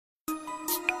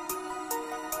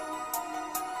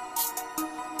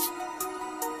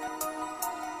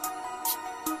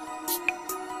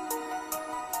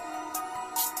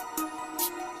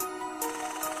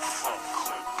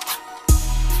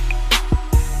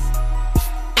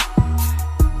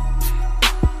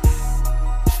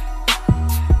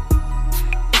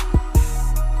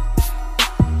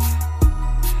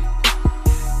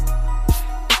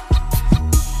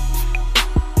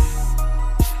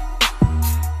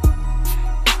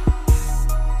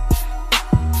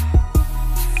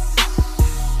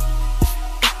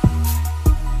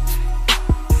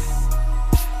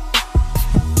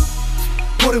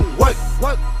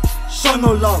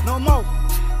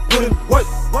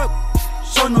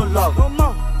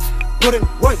put in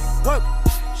work,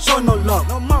 show no love,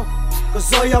 no more.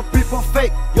 Cause all your people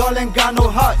fake, y'all ain't got no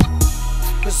heart.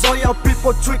 Cause all your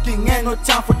people tricking, ain't no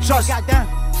time for trust. Goddamn,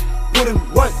 put in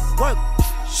work,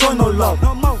 show no love,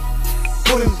 no more.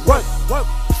 Put in work,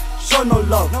 show no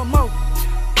love, no more.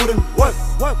 Put in work,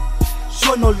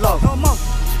 show no love, no more.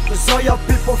 Cause all your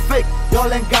people fake,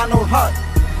 y'all ain't got no heart.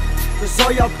 Cause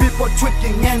all your people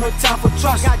tricking, ain't no time for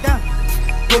trust. Goddamn,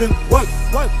 put in work,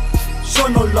 show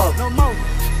no love, no more.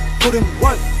 Put in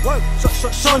work,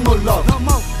 show no love, no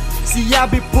more. See, I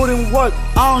be putting work,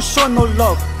 I don't show no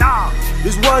love. Nah.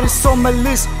 This world is so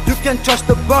malicious, you can't trust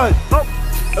the bird. Nope.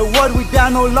 A world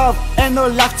without no love, ain't no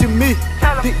life to me.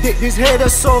 These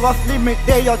haters so off limit,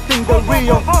 they all think they're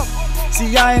real.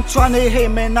 See, I ain't tryna hate,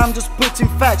 man, I'm just putting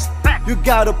facts. You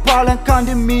got a problem, come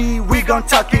to me, we gon'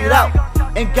 talk it out.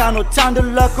 Ain't got no time to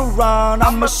look around,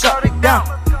 I'ma shut it down.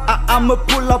 I'ma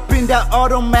pull up in that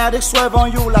automatic, swerve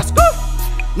on you like scoop.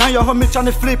 Now your homie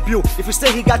tryna flip you. If you say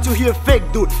he got you here, fake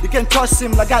dude, you can't trust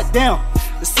him like goddamn.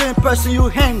 The same person you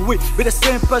hang with, be the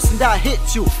same person that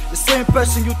hit you. The same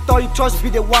person you thought you trust, be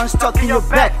the one stuck in your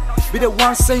back, be the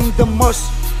one saying the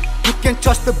most. You can't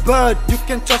trust the bird, you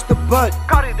can't trust the bird.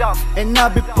 Cut it off. And I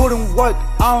be putting work,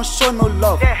 I don't show no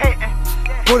love.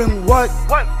 Putting work,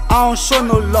 I don't show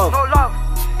no love.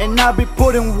 And I be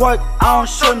putting work, I don't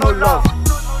show no love.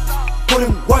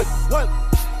 Putting work,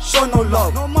 show no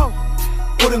love. No more.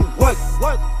 Putting work,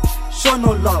 show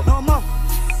no love. No more.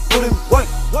 Putting work,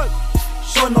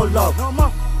 show no love. No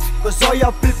more. Cause all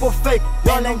your people fake,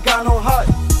 y'all ain't got no heart.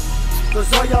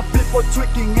 Cause all your people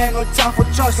tricking, ain't no time for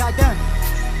trust. Goddamn.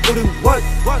 Putting work,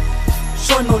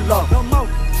 show no love. No more.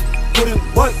 Putting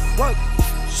work,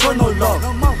 show no love.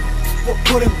 No more.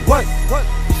 Putting work,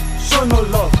 show no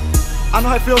love. I know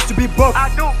how it feels to be broke,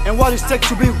 I do, and what it takes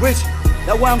to be rich.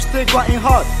 That's why I'm still grinding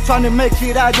hard, trying to make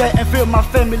it out there and feed my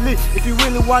family. If you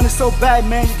really want it so bad,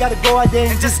 man, you gotta go out there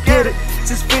and just get it.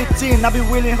 Since 15, I be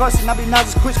willing hustling, I be not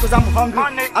just quit cause I'm hungry.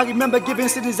 I remember giving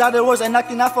cities out the roads and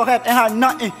acting out for help and had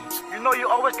nothing. You know you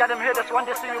always got them haters, one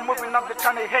day see you moving up, they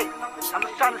trying to hate. I'm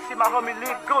just trying to see my homie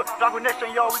live good. Dragon Nation,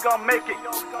 yo, we gon' make it.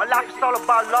 My life is all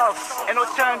about love, ain't no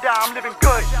turn down, I'm living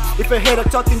good. If a hater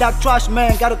talking that trash,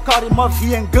 man, gotta cut him off,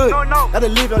 he ain't good. No. Gotta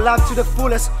live your life to the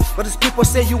fullest. But these people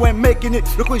say you ain't making it,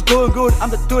 look who's doing good, I'm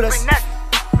the duelist.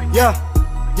 Yeah.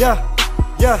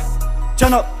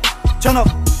 Turn up.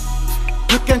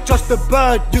 You can trust the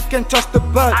bird, you can trust the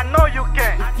bird. I know you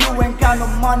can. If you ain't got no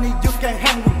money, you can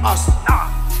hang with us.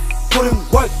 Putting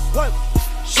work,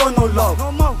 show no love.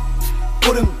 No more.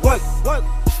 Putting work,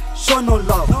 show no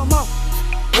love. No more.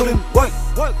 Putting work,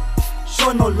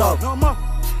 show no love. No more.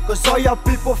 Cause all your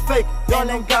people fake, y'all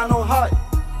ain't got no heart.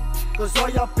 Cause all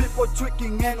your people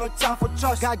tricking, ain't no time for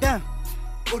trust. Goddamn.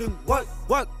 Putting work,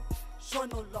 show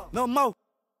no love. No more.